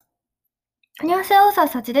안녕하세요、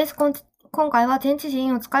さちです。今回は前置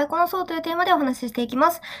詞を使いこなそうというテーマでお話ししていき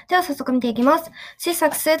ます。では早速見ていきます。She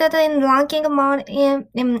succeeded in ranking more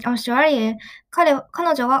in Australia. 彼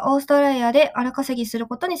女はオーストラリアで荒稼ぎする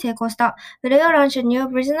ことに成功した。Will you launch a new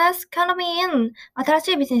business? Count me in. 新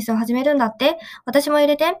しいビジネスを始めるんだって。私も入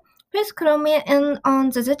れて。Please clue me in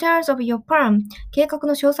on the details of your plan. 計画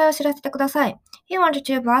の詳細を知らせてください。He wanted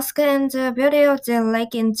to bask in the beauty of the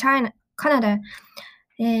lake in Canada.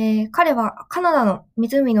 彼はカナダの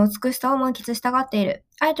湖の美しさを満喫したがっている。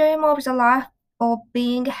I dream of the life of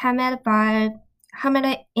being hammered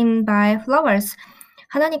in by flowers.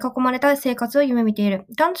 花に囲まれた生活を夢見ている。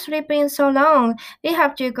Don't sleep in so long. We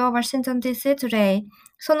have to go Washington DC today.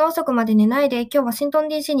 その遅くまで寝ないで、今日ワシントン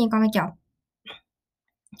DC に行かなきゃ。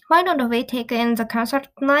Why don't we take in the concert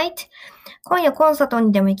tonight? 今夜コンサート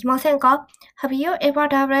にでも行きませんか？ Have you ever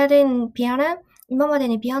dabbled in piano? 今まで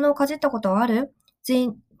にピアノをかじったことはある？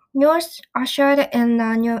 The news ushered in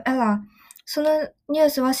a new era. そのニュー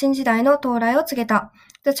スは新時代の到来を告げた。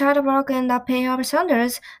The child broke in the pair of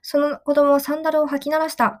sandals. その子供はサンダルを履き鳴ら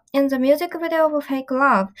した。In the music video of Fake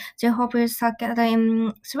Love, J-Hope is sucked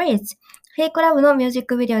in sweets. フェイクラブのミュージッ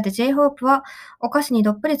クビデオで J-Hope はお菓子に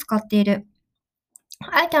どっぷり使っている。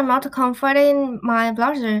I cannot confide in my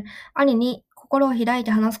brother. 兄に心を開い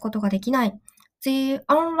て話すことができない。The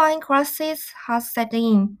online classes has set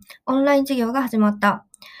in. オンライン授業が始まった。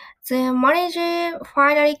The manager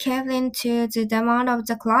finally caved into the demand of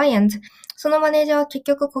the client. そのマネージャーは結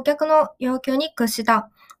局顧客の要求に屈した。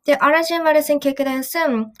The allergy medicine kicked in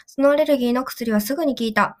soon. そのアレルギーの薬はすぐに効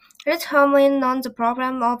いた。Let's home in on the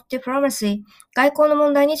problem of diplomacy. 外交の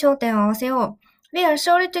問題に焦点を合わせよう。We are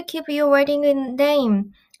sorry to keep you waiting in vain.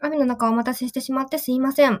 雨の中お待たせしてしまってすい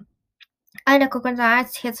ません。I recognize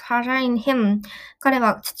his father in him. 彼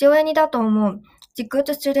は父親にだと思う。The good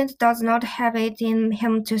student does not have it in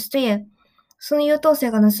him to steal. その優等生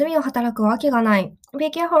が盗みを働くわけがない。Be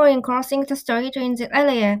careful in crossing the street in the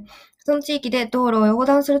area. その地域で道路を横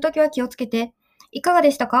断するときは気をつけて。いかが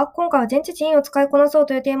でしたか？今回は前置詞を使いこなそう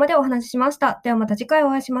というテーマでお話ししました。ではまた次回お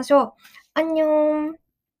会いしましょう。アンニョン。